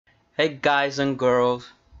Hey guys and girls,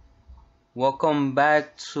 welcome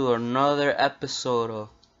back to another episode of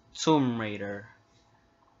Tomb Raider.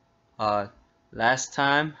 Last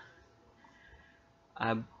time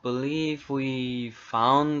I believe we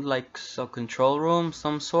found like a control room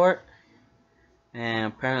some sort,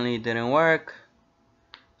 and apparently it didn't work.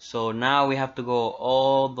 So now we have to go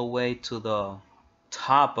all the way to the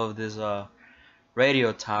top of this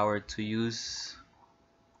radio tower to use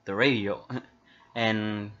the radio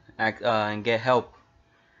and get help.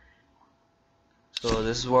 So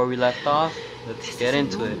this is where we left off. Let's get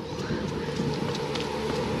into it.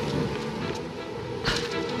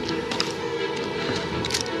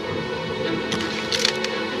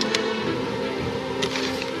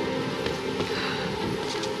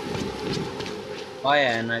 Oh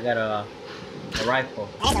yeah, and I got a rifle.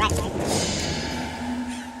 That is a rifle, right?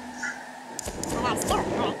 Oh, that's still,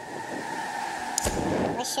 alright.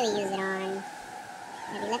 What should we use it on?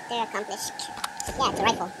 Heavy lifter, accomplished. Yeah, it's a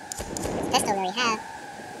rifle. It's a pistol we already have.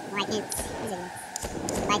 Why can't use it?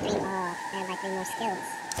 Buy 3, oh, I buy 3 more skills.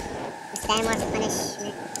 Withstand more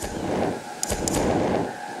punishment.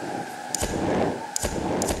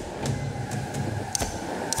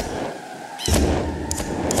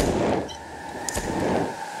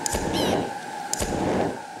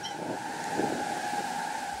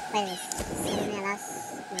 What is this? Stamina loss?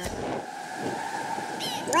 No.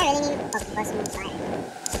 Do I really need a burst move fire?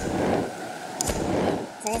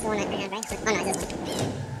 So this is the one I have, right? Oh no, it's this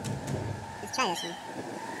one. Let's try this one.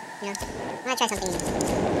 You know, I wanna try something new.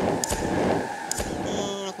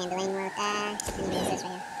 And I can't do any more with that. I need to use this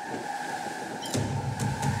right here.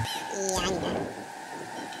 Yeah, I need that.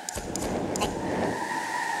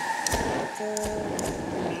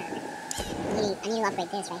 I need to upgrade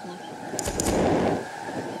this right here.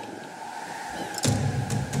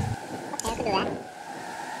 Okay, I could do that.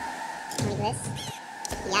 Can we do this?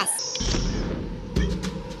 Yes.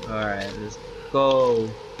 Alright, let's go.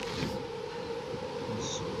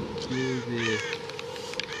 Let's do this.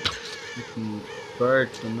 Freaking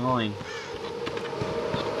bird's annoying.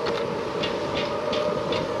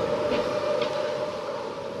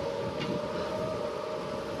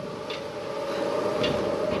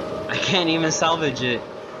 I can't even salvage it.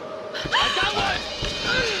 I got one!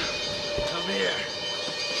 Come here.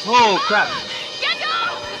 Oh crap! Let go!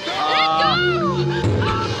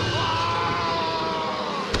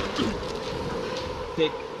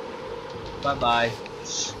 Pick. Bye bye.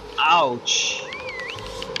 Ouch!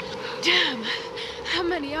 Damn! How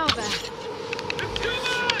many are there?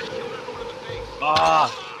 Ah!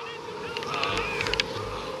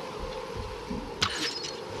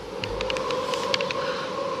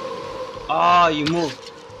 Ah, you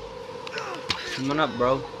moved. Come on up,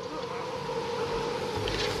 bro.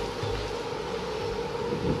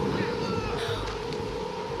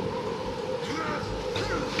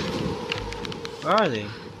 Where are they?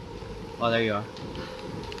 Oh, there you are.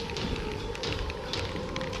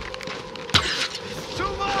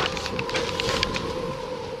 Too much!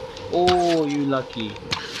 Oh, you lucky.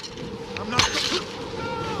 I'm not.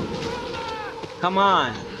 Come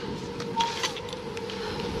on.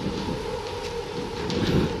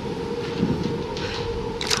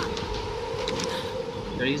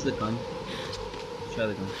 Should I use the gun? Try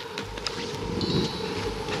the gun.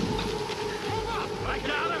 I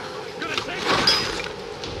got her! Gonna take her!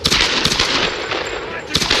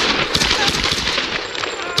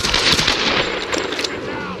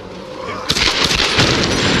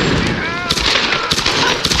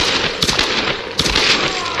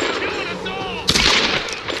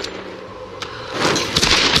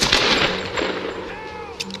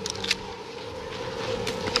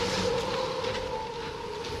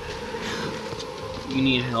 You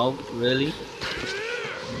need help, really?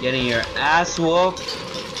 Getting your ass whooped?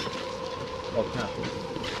 Oh crap.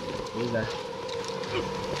 What is that?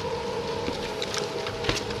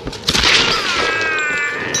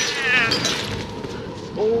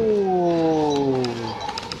 Oh!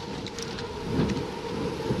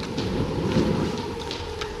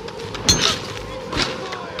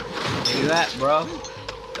 Where you at, bro?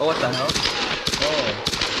 Oh, what the hell? Oh.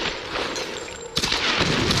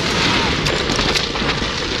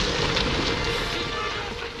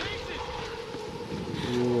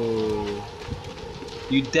 Whoa.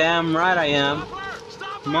 You damn right I am.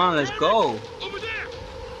 Come on, let's go. Over there!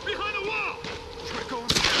 Behind the wall! Try going.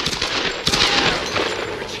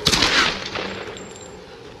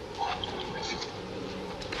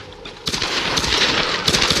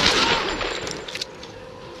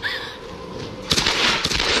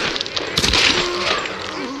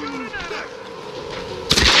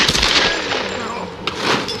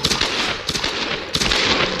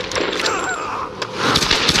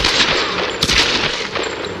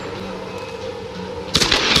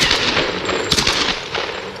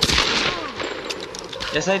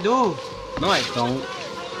 Yes, I do. No, I don't.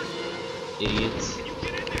 Idiots.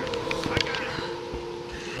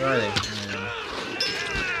 Where are they?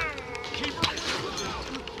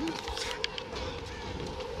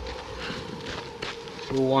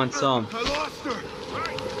 Who wants some? I lost her.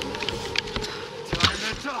 Time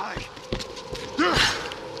to die.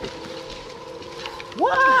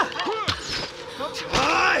 What?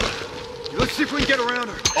 Die! Let's see if we can get around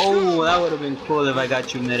her. Oh, that would have been cool if I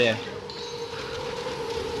got you midair.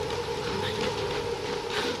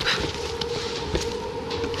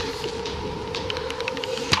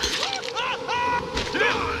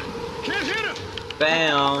 Can't hit him.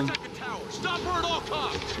 Bam. Protect the tower. Stop her at all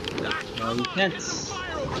costs. No, you can't.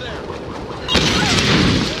 Fire over there.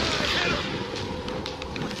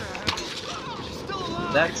 She's still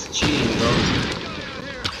alive. That's cheating, bro.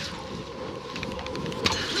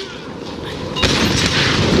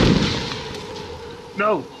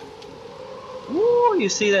 No. Woo, you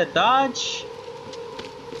see that dodge?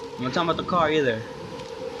 I'm not talking about the car either.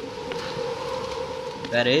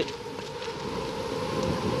 That it?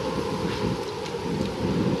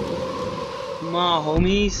 Come on,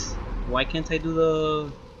 homies. Why can't I do the...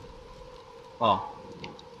 Oh.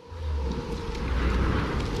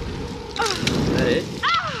 Is that it?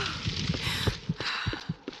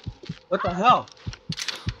 What the hell?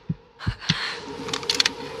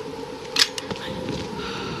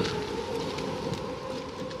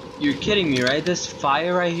 You're kidding me, right? This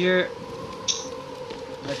fire right here.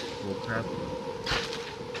 That's bull crap.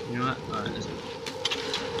 You know what? Alright, let's go.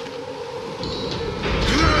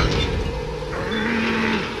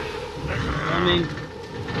 Coming.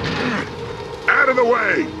 Out of the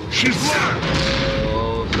way. She's locked.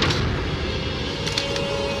 Oh.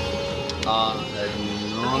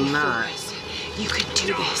 No, I'm not. Focus. You can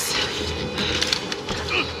do this.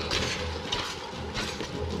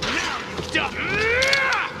 Now you done.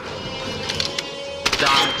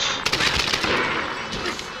 Dodge.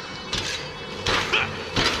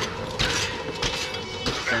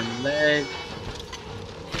 Them legs.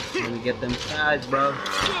 Let me get them thighs, bro.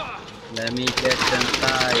 Let me get them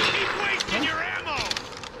thighs. Keep wasting your ammo.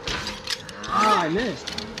 Ah, I missed.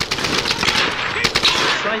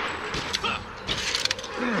 Strike.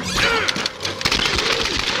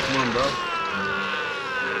 Come on, bro.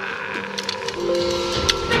 No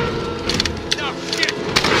shit.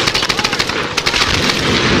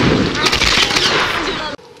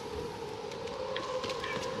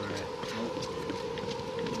 Alright. Nope.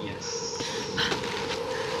 Yes.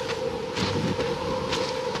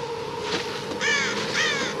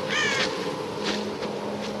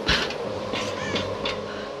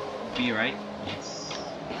 B, right? Yes.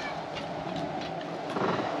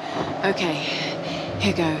 Okay,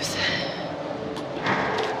 here goes.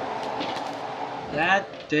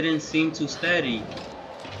 That didn't seem too steady.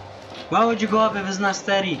 Why would you go up if it's not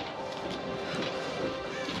steady?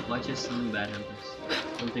 Watch it, something bad happens.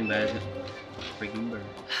 Something bad happens. Freaking bird.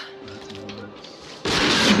 That's a bird.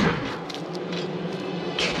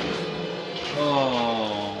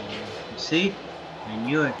 Oh, you see? I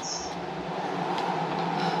knew it.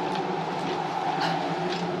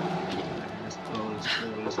 Let's go, let's go,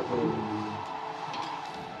 let's go.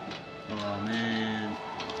 Oh man.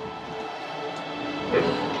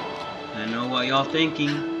 I know what y'all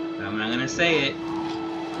thinking, but I'm not gonna say it.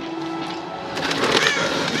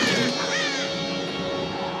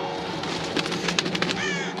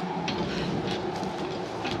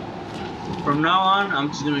 From now on, I'm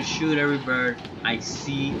just gonna shoot every bird I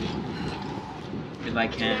see if I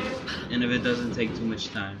can, and if it doesn't take too much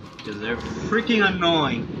time, because they're freaking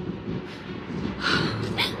annoying.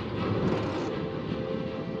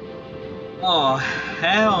 Oh,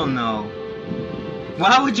 hell no.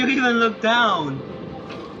 Why would you even look down?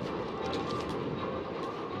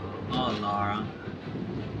 Oh, Laura.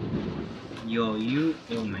 Yo, you,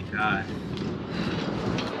 oh my god.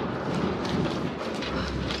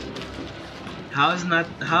 How's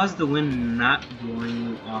the wind not blowing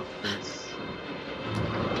you off this?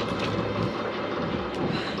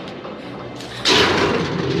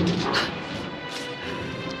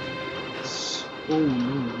 Oh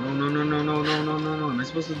no. Am I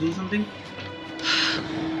supposed to do something?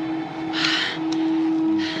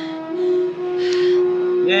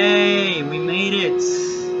 Yay, we made it.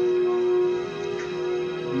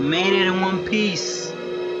 We made it in one piece.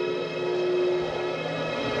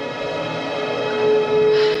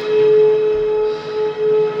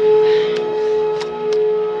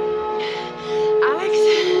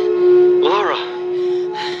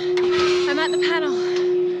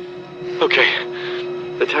 Okay.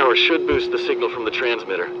 The tower should boost the signal from the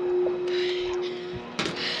transmitter.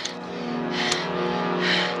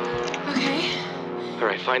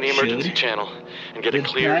 Alright, find the emergency Should. channel and get a It's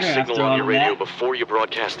clear better signal after on all your of radio that. before you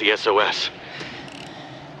broadcast the SOS.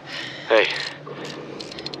 Hey.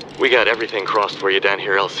 We got everything crossed for you down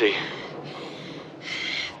here, LC.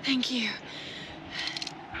 Thank you.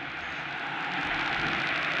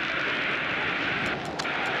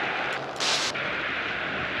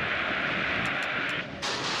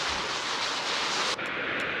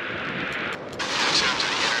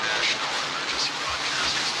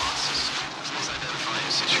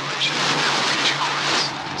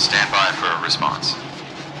 Stand by for a response.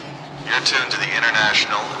 You're tuned to the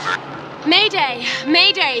International Mayday!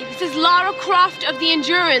 Mayday! This is Lara Croft of the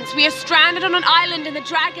Endurance. We are stranded on an island in the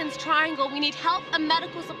Dragon's Triangle. We need help and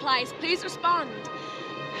medical supplies. Please respond.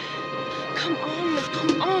 Come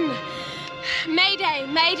on. Mayday!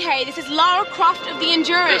 Mayday! This is Lara Croft of the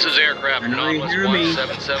Endurance. This is aircraft I know you Nautilus hear me.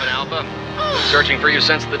 177 Alpha. Searching for you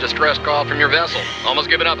since the distress call from your vessel. Almost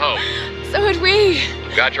given up hope. So had we.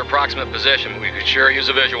 Got your approximate position. We could sure use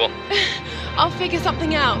a visual. I'll figure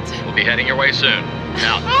something out. We'll be heading your way soon.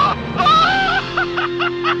 Out.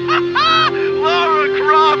 Lara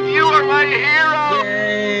Croft, you are my hero!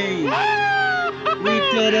 Yay! We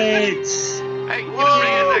did it! Hey,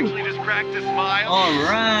 Reyes actually just cracked a smile.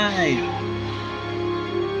 Alright!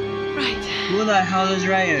 Right. Who the hell is Need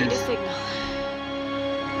a Reyes? signal.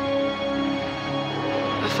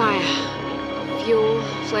 A fire. Fuel,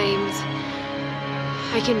 flames.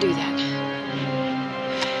 I can do that.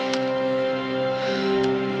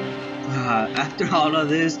 After all of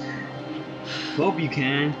this, hope you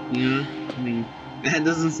can, you know? I mean, that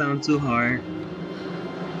doesn't sound too hard.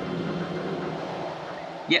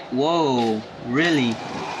 Yeah, whoa, really?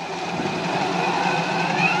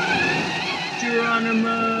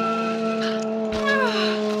 Geronimo!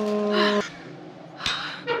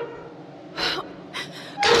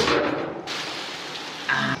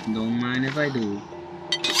 Don't mind if I do.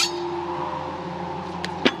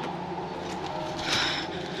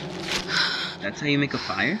 That's how you make a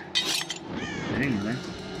fire? I didn't know that.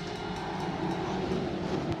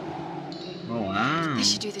 Oh wow.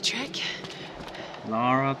 This should do the trick.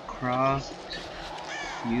 Lara Croft,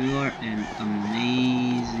 you are an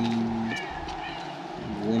amazing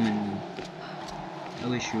woman. I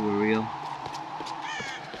wish you were real.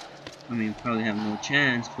 I mean, probably have no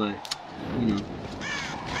chance, but you know.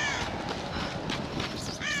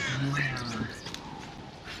 Wow.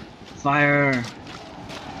 Fire!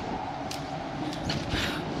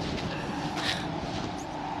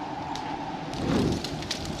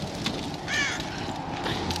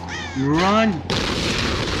 Run!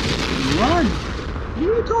 Run! What are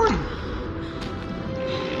you doing?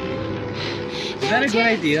 Is that a good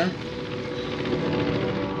idea?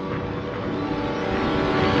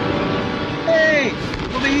 Hey!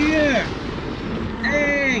 Over here!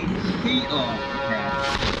 Hey! Oh, crap.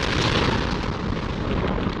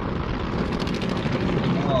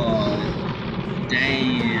 Oh,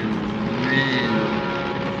 damn, man.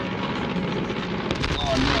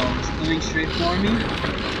 Oh no, it's coming straight for me?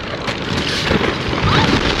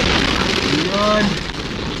 Run!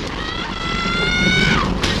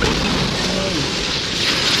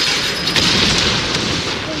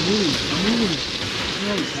 I'm moving.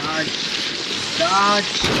 No, dodge.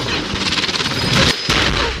 Dodge!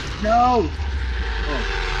 No! Oh,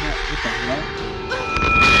 crap, what the hell?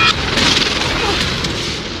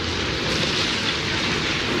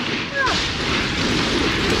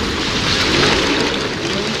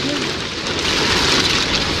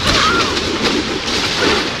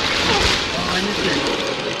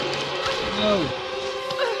 No.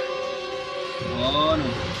 Oh no.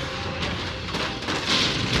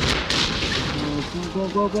 Go,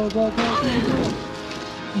 go, go, go, go, go, go, go.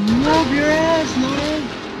 Move your ass, Laura.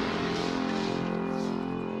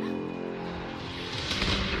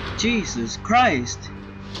 Jesus Christ.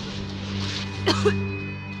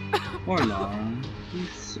 Poor Laura.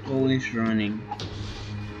 He's always running.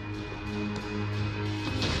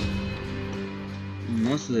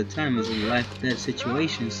 Most of the time it's in life-death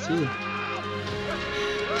situations too.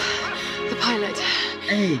 The pilot.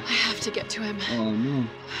 Hey! I have to get to him. Oh no.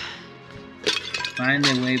 Find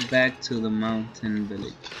a way back to the mountain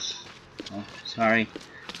village. Oh, sorry.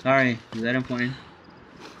 Sorry, is that important?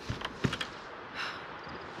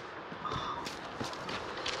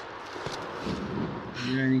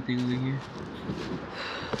 Is there anything over here?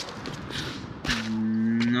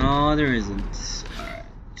 No, there isn't. Alright,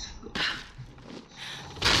 go.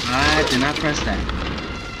 I did not press that.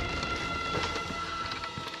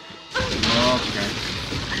 Oh crap.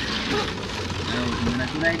 That was not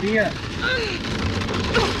a good idea.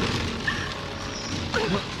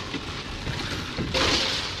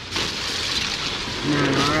 Come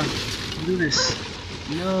on, Lara. Do this.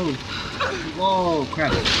 No. Whoa,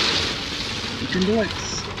 crap. You can do it.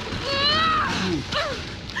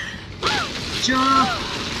 Jump!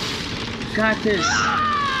 Got this.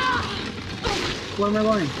 Where am I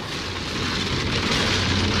going?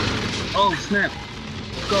 Oh, snap.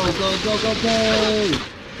 Go, go, go, go, go!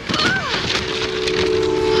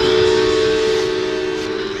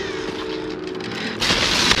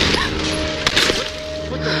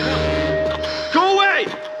 Go away!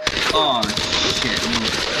 Oh, shit.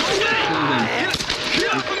 No. Get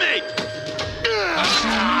off of me! No.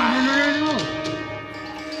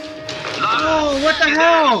 Oh, what the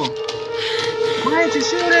hell? Why did you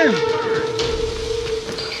shoot him?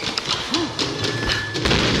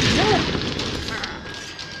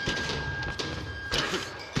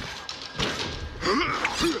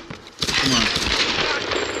 Come on.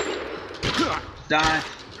 Die.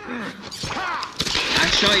 I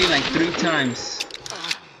shot you like 3 times.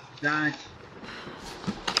 Die.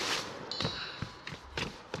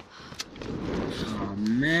 Oh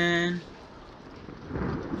man.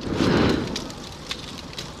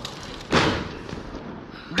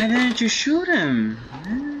 Why didn't you shoot him?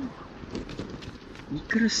 Man? You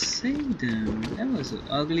could have saved him. That was an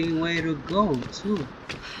ugly way to go too.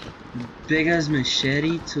 Big ass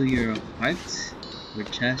machete to your heart or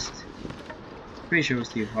chest. Pretty sure it was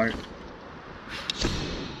to your heart.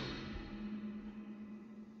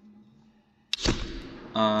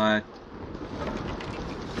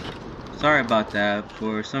 Sorry about that.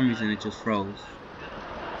 For some reason it just froze.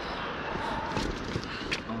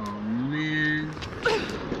 Oh man.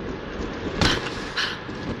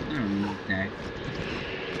 I don't need that.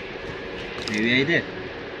 Maybe I did.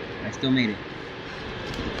 I still made it.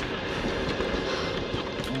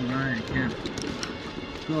 Alright, I can.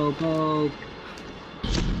 Go, go.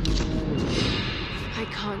 I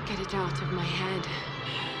can't get it out of my head.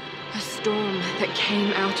 A storm that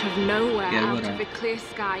came out of nowhere, out of a clear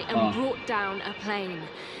sky, and brought down a plane.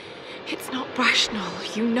 It's not rational.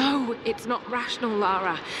 You know it's not rational,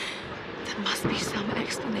 Lara. There must be some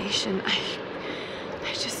explanation.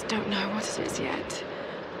 I just don't know what it is yet.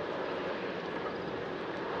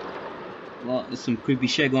 Well, there's some creepy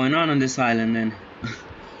shit going on this island then.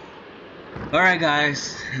 Alright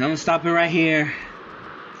guys, I'm stopping right here.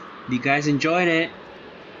 If you guys enjoyed it,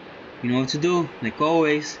 you know what to do. Like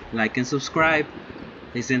always, like and subscribe.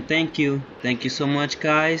 Listen, thank you. Thank you so much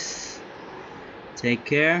guys. Take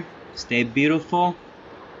care. Stay beautiful.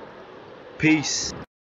 Peace.